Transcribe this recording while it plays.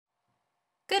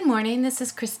Good morning, this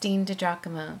is Christine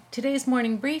DiGiacomo. Today's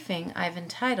morning briefing I've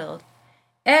entitled,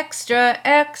 Extra,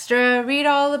 Extra, Read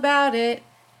All About It,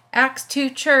 Acts 2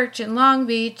 Church in Long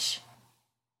Beach.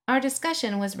 Our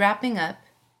discussion was wrapping up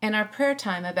and our prayer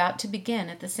time about to begin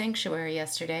at the sanctuary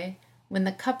yesterday when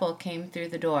the couple came through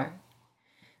the door.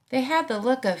 They had the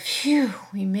look of, phew,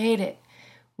 we made it.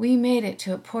 We made it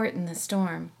to a port in the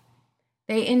storm.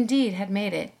 They indeed had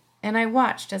made it, and I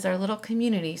watched as our little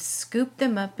community scooped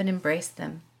them up and embraced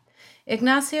them.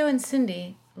 Ignacio and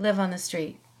Cindy live on the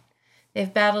street.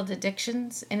 They've battled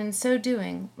addictions and in so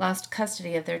doing lost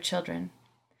custody of their children.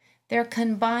 Their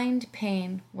combined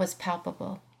pain was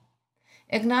palpable.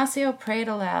 Ignacio prayed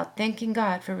aloud, thanking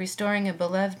God for restoring a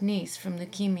beloved niece from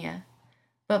leukemia,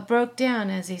 but broke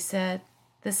down as he said,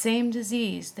 "The same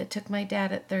disease that took my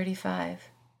dad at 35.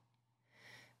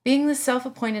 Being the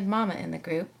self-appointed mama in the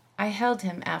group, I held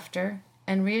him after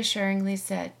and reassuringly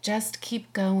said, "Just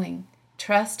keep going.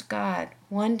 Trust God.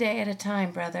 One day at a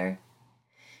time, brother."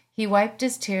 He wiped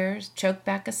his tears, choked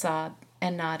back a sob,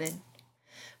 and nodded.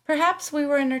 Perhaps we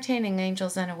were entertaining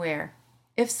angels unaware.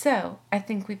 If so, I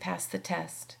think we passed the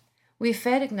test. We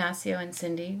fed Ignacio and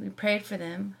Cindy, we prayed for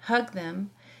them, hugged them,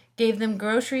 gave them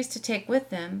groceries to take with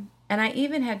them, and I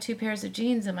even had 2 pairs of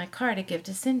jeans in my car to give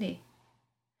to Cindy.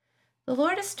 The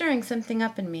Lord is stirring something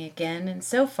up in me again, and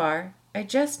so far, I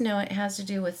just know it has to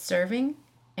do with serving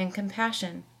and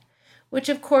compassion, which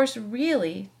of course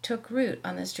really took root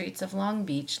on the streets of Long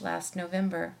Beach last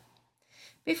November.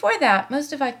 Before that,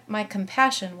 most of my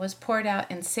compassion was poured out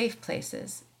in safe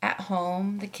places, at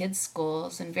home, the kids'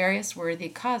 schools, and various worthy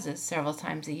causes several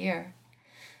times a year.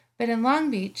 But in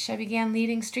Long Beach, I began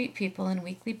leading street people in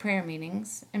weekly prayer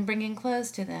meetings and bringing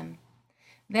clothes to them.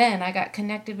 Then I got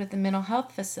connected with the mental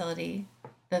health facility,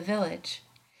 The Village,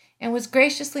 and was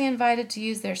graciously invited to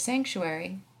use their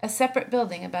sanctuary, a separate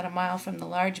building about a mile from the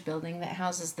large building that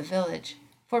houses the village,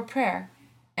 for prayer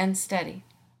and study.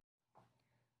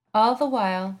 All the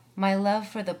while, my love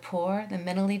for the poor, the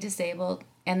mentally disabled,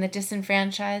 and the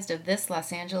disenfranchised of this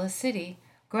Los Angeles city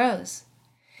grows.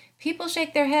 People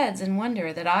shake their heads and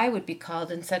wonder that I would be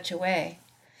called in such a way.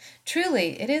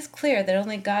 Truly, it is clear that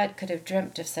only God could have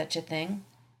dreamt of such a thing.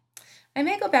 I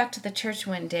may go back to the church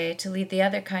one day to lead the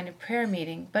other kind of prayer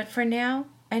meeting, but for now,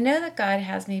 I know that God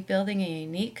has me building a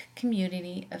unique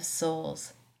community of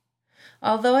souls.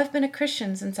 Although I've been a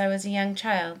Christian since I was a young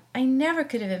child, I never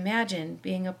could have imagined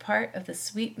being a part of the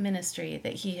sweet ministry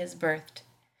that He has birthed.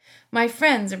 My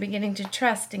friends are beginning to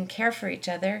trust and care for each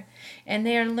other, and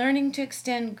they are learning to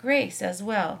extend grace as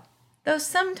well, though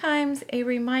sometimes a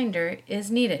reminder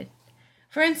is needed.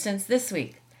 For instance, this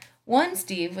week, one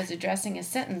Steve was addressing a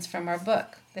sentence from our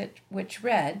book which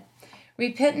read,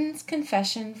 "Repentance,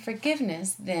 confession,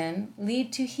 forgiveness then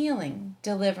lead to healing,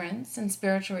 deliverance, and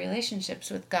spiritual relationships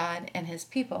with God and His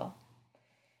people,"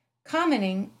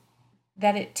 commenting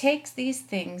that it takes these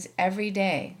things every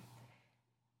day,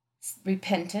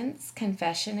 repentance,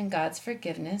 confession, and God's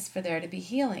forgiveness, for there to be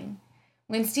healing,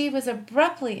 when Steve was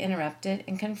abruptly interrupted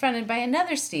and confronted by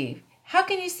another Steve. "How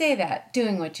can you say that,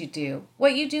 doing what you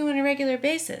do on a regular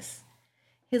basis?"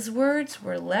 His words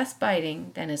were less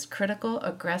biting than his critical,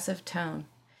 aggressive tone.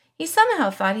 He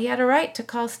somehow thought he had a right to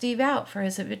call Steve out for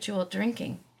his habitual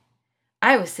drinking.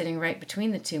 I was sitting right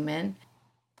between the two men,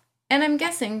 and I'm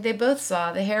guessing they both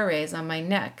saw the hair raise on my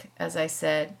neck as I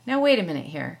said, "Now wait a minute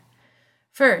here.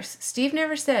 First, Steve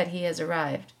never said he has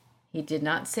arrived. He did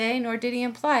not say, nor did he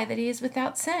imply, that he is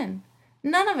without sin.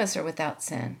 None of us are without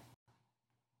sin.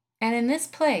 And in this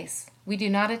place, we do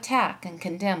not attack and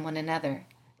condemn one another.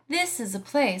 This is a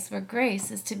place where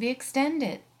grace is to be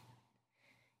extended."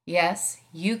 Yes,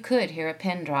 you could hear a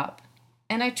pin drop,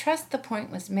 and I trust the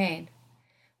point was made,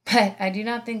 but I do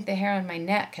not think the hair on my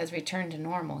neck has returned to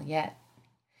normal yet.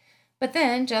 But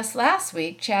then, just last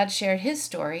week, Chad shared his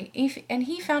story, and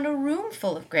he found a room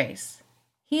full of grace.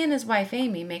 He and his wife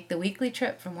Amy make the weekly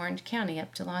trip from Orange County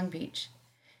up to Long Beach.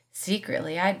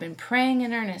 Secretly, I'd been praying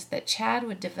in earnest that Chad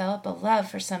would develop a love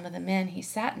for some of the men he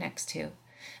sat next to,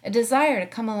 a desire to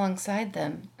come alongside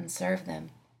them and serve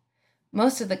them.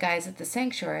 Most of the guys at the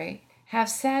sanctuary have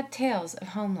sad tales of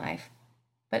home life,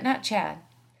 but not Chad.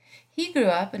 He grew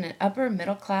up in an upper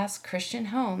middle-class Christian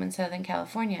home in Southern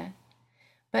California,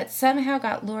 but somehow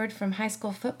got lured from high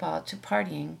school football to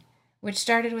partying, which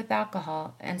started with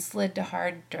alcohol and slid to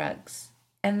hard drugs,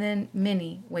 and then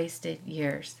many wasted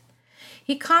years.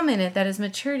 He commented that his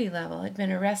maturity level had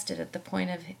been arrested at the point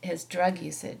of his drug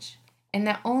usage, and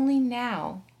that only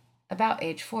now, about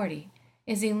age 40,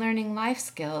 is he learning life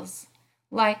skills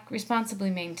like responsibly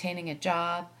maintaining a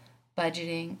job,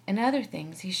 budgeting, and other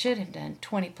things he should have done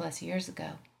 20 plus years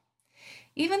ago.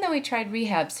 Even though he tried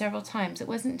rehab several times, it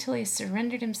wasn't until he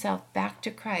surrendered himself back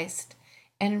to Christ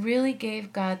and really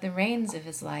gave God the reins of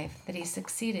his life that he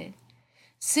succeeded.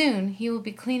 Soon he will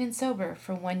be clean and sober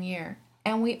for 1 year,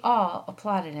 and we all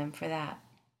applauded him for that.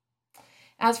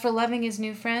 As for loving his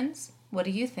new friends, what do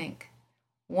you think?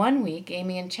 One week,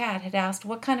 Amy and Chad had asked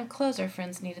what kind of clothes our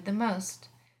friends needed the most.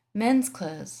 Men's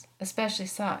clothes, especially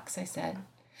socks, I said.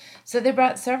 So they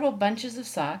brought several bunches of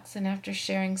socks, and after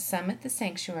sharing some at the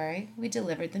sanctuary, we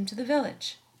delivered them to the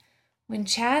village. When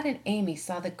Chad and Amy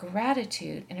saw the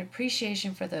gratitude and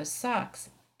appreciation for those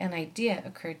socks, an idea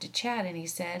occurred to Chad, and he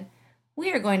said,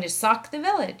 "We are going to sock the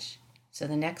village." So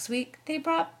the next week, they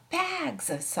brought bags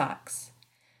of socks.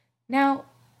 Now,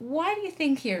 why do you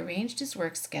think he arranged his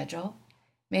work schedule,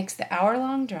 makes the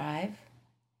hour-long drive,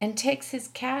 and takes his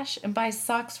cash and buys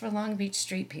socks for Long Beach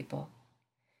street people?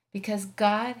 Because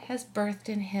God has birthed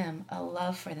in him a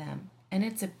love for them, and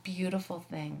it's a beautiful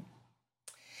thing.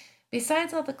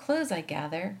 Besides all the clothes I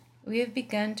gather, we have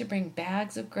begun to bring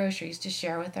bags of groceries to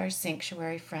share with our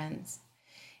sanctuary friends.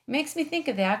 It makes me think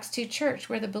of the Acts 2 church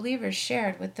where the believers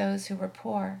shared with those who were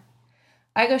poor.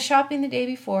 I go shopping the day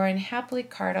before and happily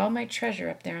cart all my treasure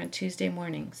up there on Tuesday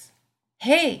mornings.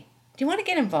 Hey, do you want to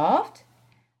get involved?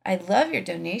 I'd love your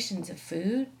donations of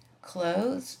food,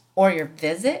 clothes, or your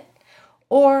visit,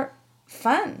 or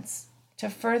funds to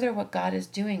further what God is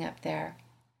doing up there.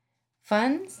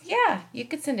 Funds? Yeah, you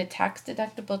could send a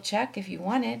tax-deductible check if you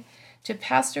wanted to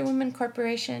Pastor Women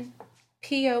Corporation,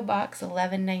 P.O. Box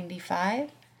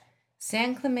 1195,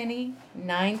 San Clemente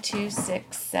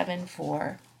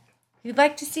 92674. If you'd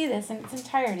like to see this in its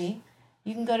entirety,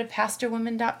 you can go to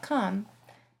pastorwoman.com,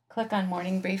 click on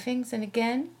Morning Briefings, and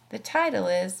again, the title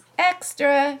is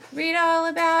Extra! Read all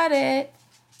about it!